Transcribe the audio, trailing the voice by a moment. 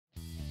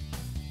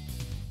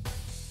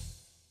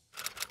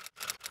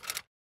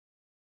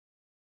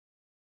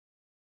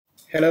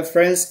Hello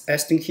friends,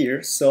 Aston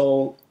here.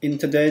 So in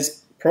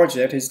today's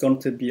project is going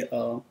to be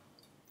an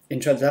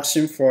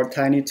introduction for a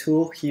tiny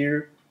tool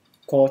here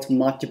called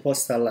multiple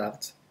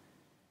select.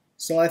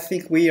 So I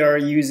think we are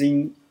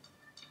using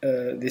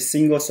the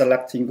single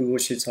select in Google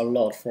Sheets a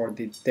lot for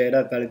the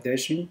data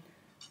validation,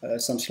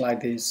 something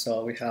like this.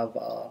 So we have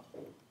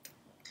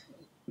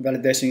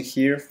validation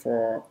here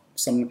for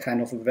some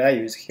kind of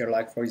values here,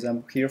 like for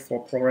example here for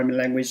programming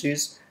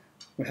languages,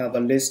 we have a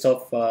list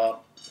of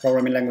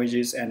programming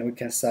languages and we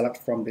can select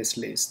from this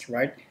list,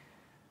 right?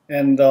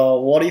 And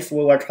what if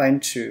we were trying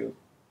to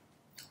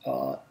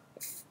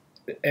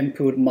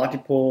input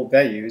multiple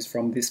values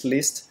from this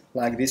list,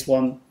 like this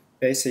one,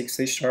 basic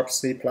C#,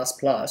 C++,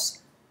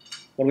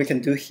 what we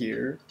can do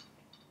here.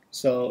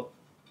 So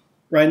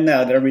right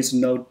now there is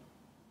no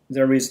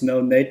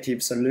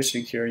native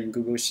solution here in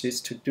Google Sheets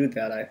to do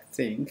that, I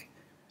think.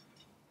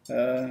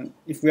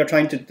 If we are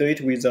trying to do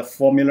it with a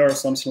formula or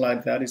something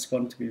like that, it's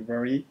going to be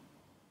very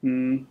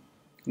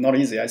not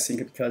easy, I think,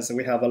 because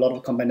we have a lot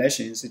of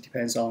combinations. It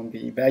depends on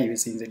the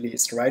values in the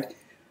list, right?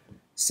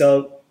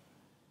 So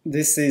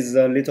this is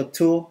a little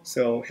tool,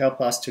 so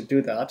help us to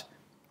do that.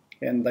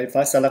 And if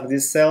I select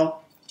this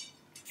cell,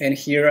 and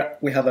here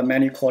we have a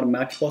menu called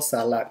multiple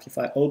select. If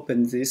I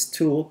open this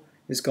tool,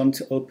 it's going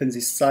to open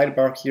this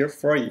sidebar here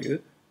for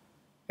you.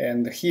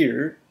 And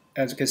here,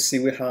 as you can see,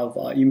 we have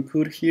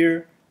input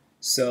here.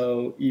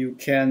 So you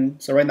can,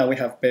 so right now we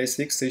have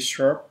basic C#,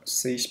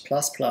 C++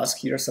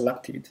 here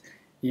selected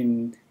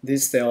in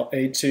this cell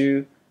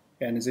A2,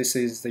 and this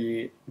is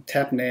the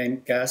tab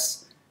name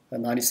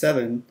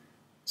gas097.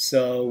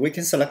 So we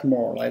can select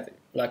more,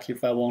 like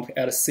if I want to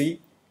add C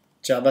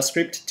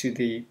JavaScript to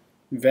the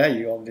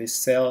value of this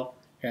cell,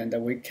 and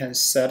we can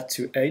set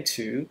to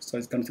A2, so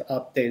it's going to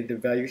update the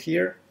value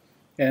here.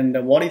 And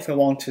what if I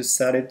want to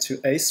set it to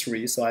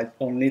A3? So I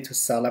only need to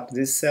select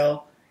this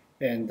cell,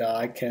 and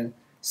I can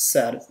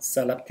set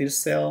selected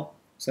cell.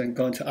 So I'm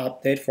going to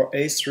update for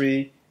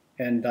A3.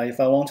 And if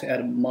I want to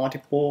add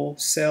multiple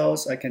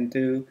cells, I can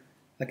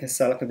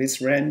select this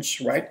range,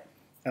 right?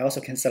 I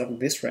also can select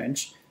this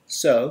range.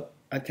 So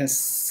I can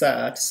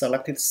set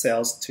selected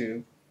cells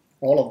to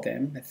all of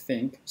them, I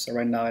think. So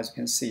right now, as you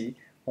can see,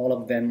 all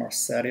of them are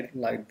set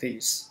like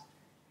this.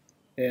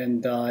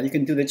 And you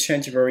can do the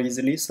change very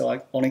easily. So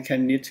I only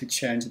need to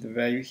change the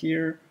value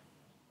here.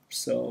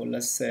 So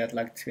let's say I'd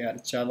like to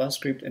add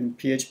JavaScript and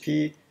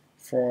PHP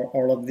for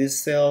all of these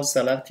cells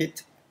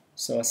selected.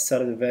 So I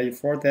set the value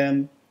for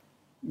them.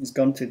 It's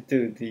going to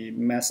do the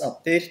mass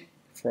update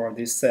for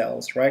these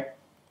cells, right?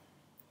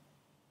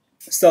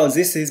 So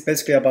this is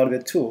basically about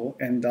the tool.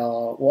 And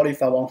what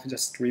if I want to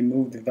just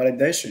remove the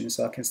validation?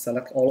 So I can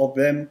select all of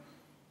them.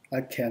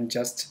 I can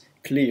just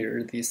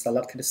clear the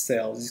selected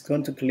cells. It's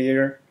going to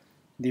clear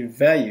the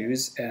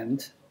values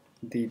and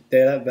the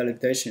data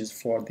validations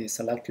for the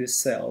selected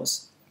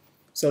cells.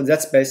 So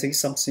that's basically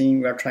something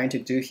we're trying to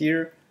do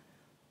here.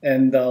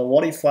 And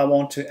what if I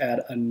want to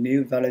add a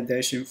new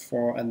validation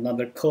for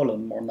another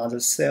column or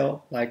another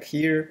cell? Like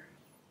here,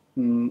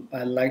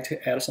 I'd like to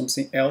add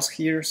something else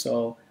here.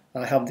 So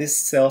I have this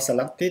cell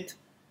selected,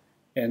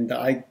 and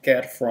I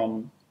get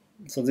from,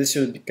 so this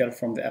should get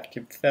from the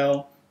active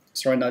cell.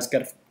 So right now it's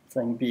get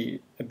from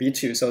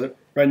B2. So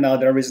right now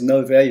there is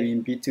no value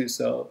in B2,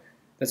 so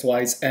that's why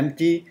it's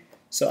empty.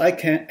 So I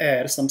can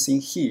add something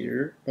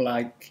here,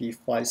 like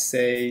if I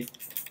say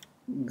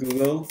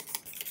Google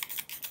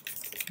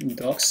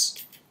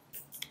Docs,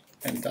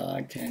 and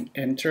I can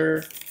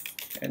enter,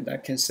 and I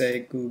can say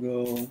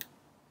Google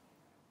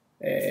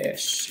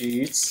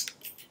Sheets.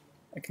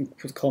 I can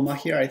put comma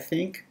here, I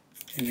think,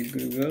 and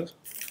Google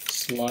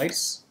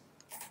Slides,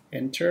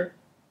 enter.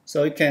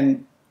 So you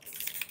can,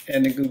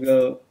 and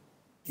Google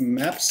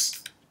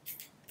Maps,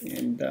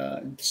 and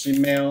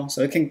Gmail.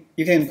 So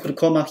you can put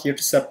comma here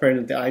to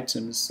separate the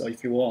items. So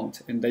if you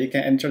want, and you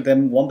can enter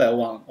them one by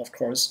one, of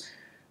course.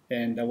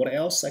 And what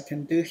else I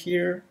can do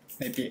here?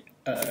 Maybe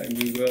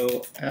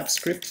Google App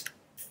Script.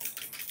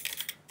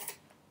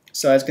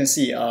 So as you can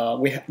see,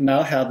 we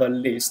now have a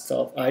list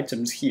of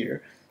items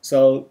here.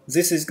 So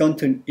this is going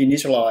to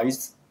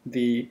initialize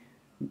the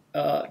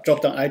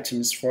drop-down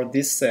items for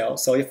this cell.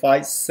 So if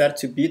I set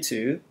to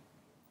B2,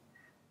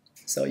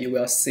 so you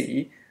will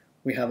see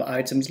we have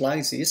items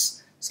like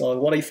this. So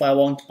what if I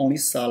want only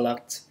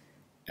select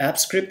App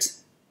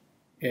Script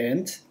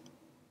and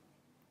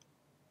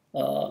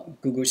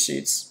Google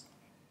Sheets?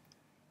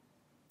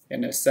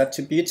 And set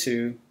to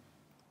B2.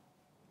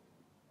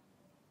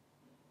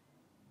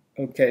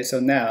 Okay,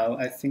 so now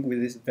I think with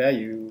this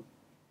value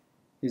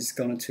is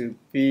going to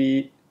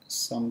be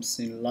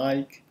something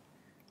like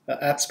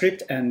App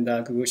Script and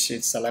Google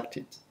Sheets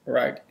selected,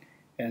 right?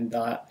 And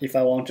if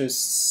I want to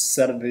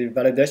set the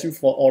validation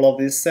for all of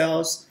these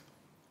cells,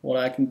 what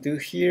I can do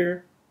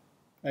here,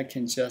 I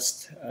can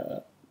just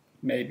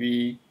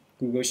maybe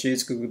Google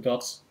Sheets, Google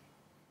Docs,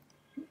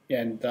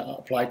 and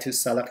apply to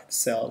select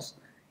cells.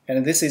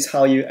 And this is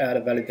how you add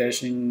a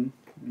validation.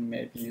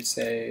 Maybe you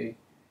say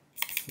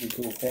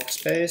Google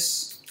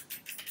Workspace.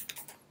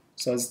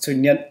 So it's to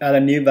add a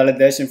new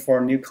validation for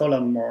a new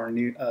column or a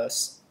new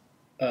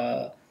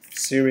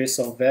series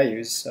of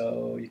values,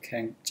 so you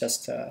can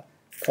just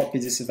copy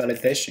this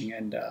validation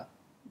and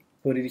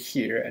put it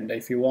here. And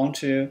if you want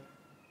to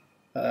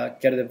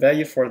get the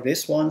value for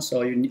this one, so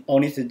all you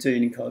need to do, you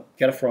need to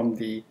get from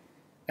the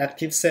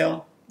active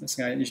cell.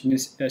 I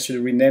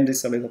should rename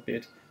this a little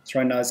bit. So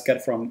right now it's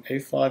get from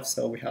A5,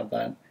 so we have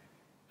that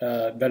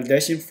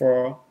validation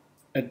for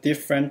a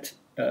different,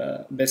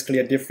 basically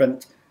a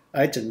different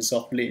items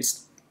of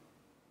list,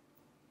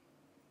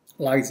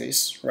 like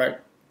this, right?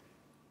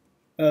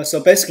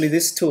 So basically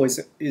this tool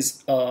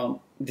is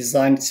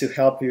designed to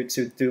help you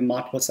to do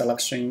multiple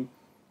selection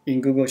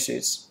in Google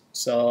Sheets.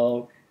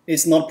 So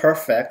it's not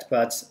perfect,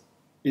 but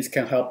it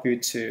can help you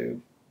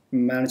to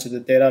manage the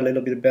data a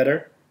little bit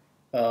better.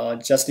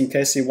 Just in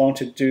case you want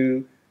to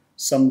do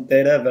some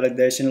data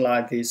validation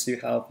like this, you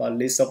have a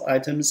list of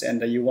items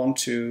and you want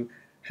to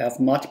have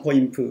multiple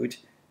input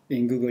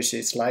in Google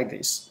Sheets like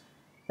this.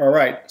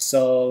 Alright,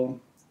 so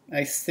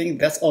I think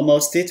that's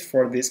almost it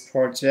for this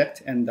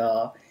project, and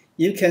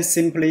you can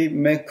simply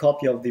make a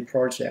copy of the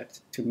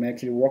project to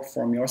make it work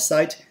from your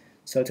site.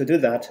 So to do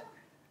that,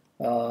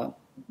 I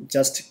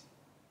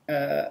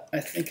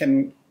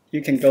think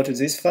you can go to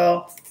this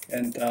file,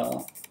 and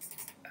I'm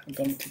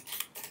going to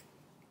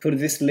put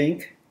this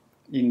link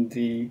in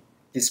the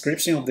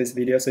description of this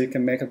video so you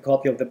can make a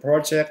copy of the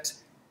project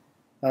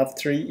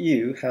after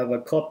you have a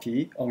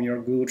copy on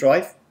your Google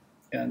Drive,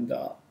 and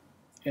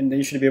then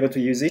you should be able to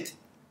use it.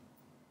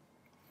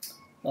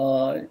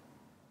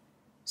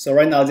 So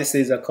right now this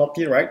is a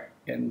copy, right?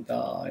 And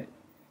I'm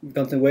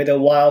going to wait a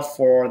while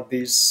for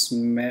this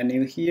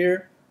menu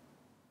here.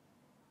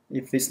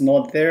 If it's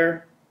not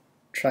there,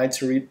 try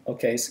to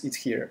okay, it's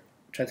here.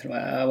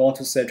 I want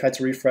to say try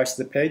to refresh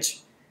the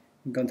page.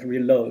 I'm going to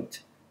reload.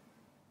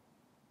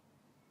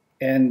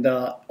 And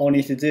all you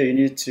need to do, you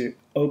need to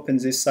open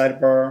this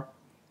sidebar,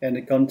 and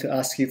it's going to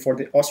ask you for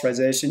the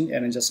authorization,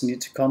 and you just need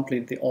to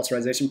complete the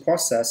authorization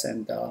process,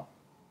 and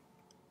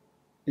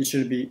it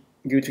should be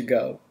good to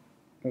go.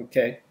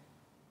 Okay.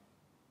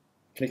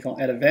 Click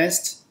on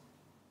Advanced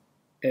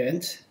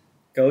and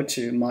go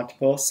to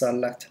Multiple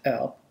Select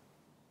App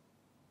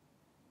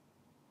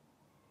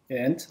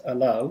and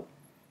Allow.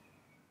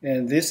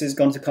 And this is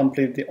going to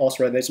complete the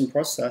authorization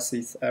process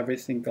if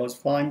everything goes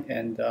fine.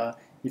 And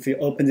if you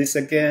open this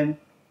again,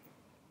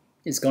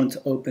 it's going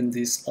to open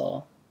this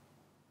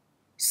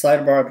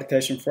sidebar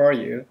application for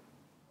you.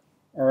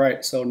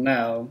 Alright, so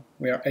now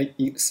we are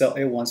in cell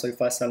A1, so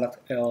if I select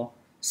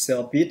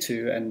cell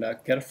B2 and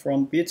get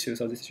from B2,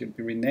 so this should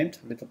be renamed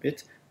a little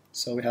bit.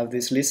 So we have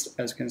this list,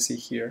 as you can see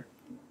here.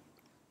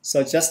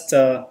 So just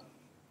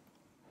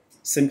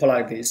simple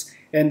like this,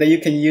 and you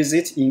can use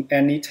it in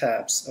any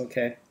tabs.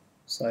 Okay,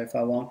 so if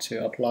I want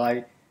to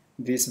apply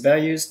these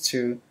values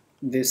to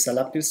this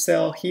selected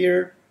cell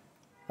here,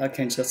 I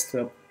can just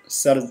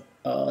select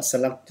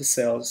the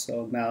cell.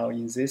 So now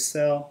in this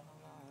cell,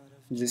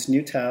 in this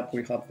new tab,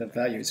 we have the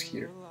values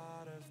here.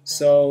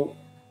 So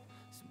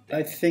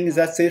I think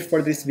that's it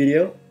for this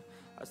video.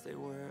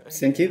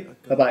 Thank you.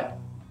 Bye-bye.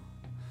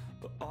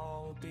 But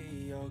all will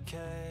be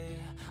okay.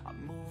 I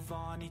move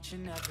on each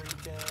and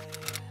every day.